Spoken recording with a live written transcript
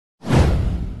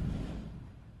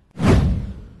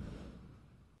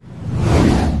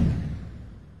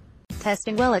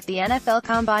testing well at the NFL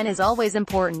Combine is always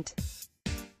important.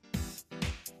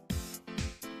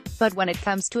 But when it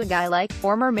comes to a guy like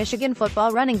former Michigan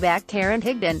football running back Karan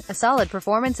Higdon, a solid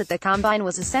performance at the Combine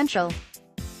was essential.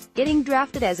 Getting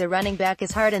drafted as a running back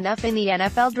is hard enough in the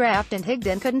NFL draft, and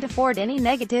Higdon couldn't afford any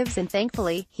negatives, and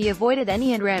thankfully, he avoided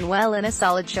any and ran well in a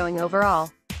solid showing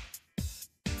overall.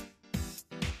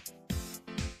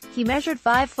 He measured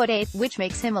 5'8", which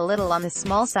makes him a little on the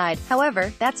small side.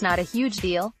 However, that's not a huge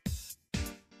deal.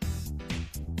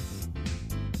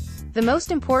 The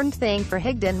most important thing for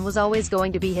Higdon was always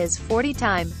going to be his 40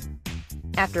 time.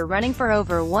 After running for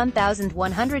over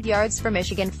 1,100 yards for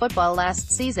Michigan football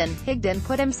last season, Higdon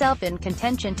put himself in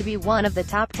contention to be one of the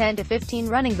top 10 to 15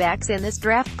 running backs in this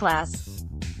draft class.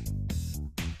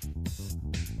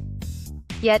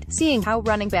 Yet, seeing how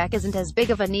running back isn't as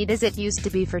big of a need as it used to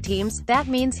be for teams, that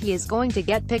means he is going to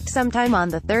get picked sometime on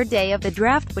the third day of the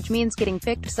draft, which means getting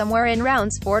picked somewhere in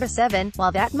rounds 4 to 7.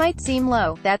 While that might seem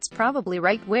low, that's probably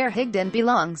right where Higdon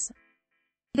belongs.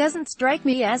 He doesn't strike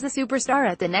me as a superstar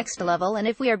at the next level, and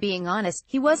if we are being honest,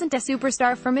 he wasn't a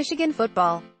superstar for Michigan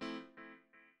football.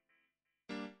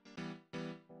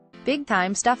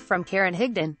 Big-time stuff from Karan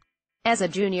Higdon. As a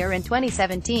junior in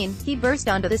 2017, he burst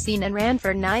onto the scene and ran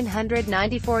for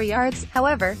 994 yards.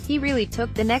 However, he really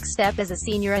took the next step as a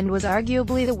senior and was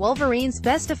arguably the Wolverines'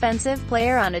 best offensive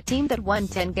player on a team that won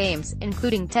 10 games,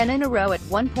 including 10 in a row at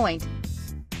one point.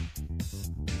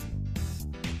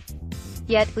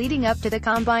 Yet, leading up to the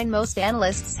Combine, most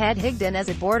analysts had Higdon as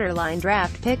a borderline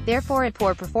draft pick, therefore a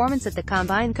poor performance at the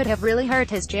Combine could have really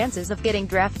hurt his chances of getting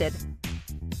drafted.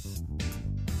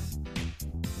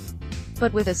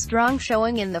 But with a strong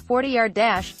showing in the 40-yard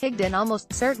dash, Higdon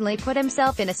almost certainly put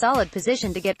himself in a solid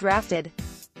position to get drafted.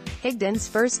 Higdon's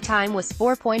first time was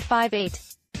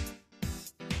 4.58.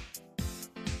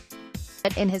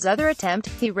 In his other attempt,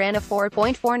 he ran a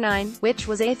 4.49, which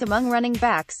was 8th among running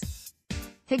backs.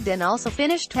 Higdon also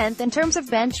finished 10th in terms of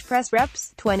bench press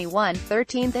reps, 21,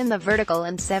 13th in the vertical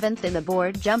and 7th in the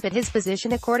board jump at his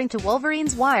position according to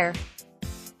Wolverines Wire.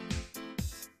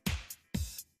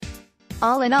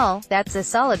 All in all, that's a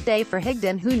solid day for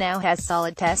Higdon, who now has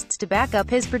solid tests to back up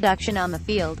his production on the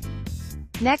field.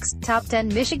 Next, top 10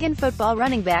 Michigan football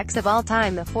running backs of all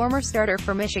time. The former starter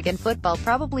for Michigan football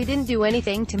probably didn't do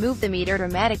anything to move the meter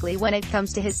dramatically when it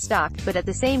comes to his stock, but at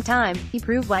the same time, he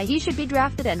proved why he should be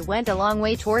drafted and went a long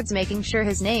way towards making sure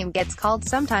his name gets called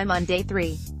sometime on day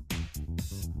 3.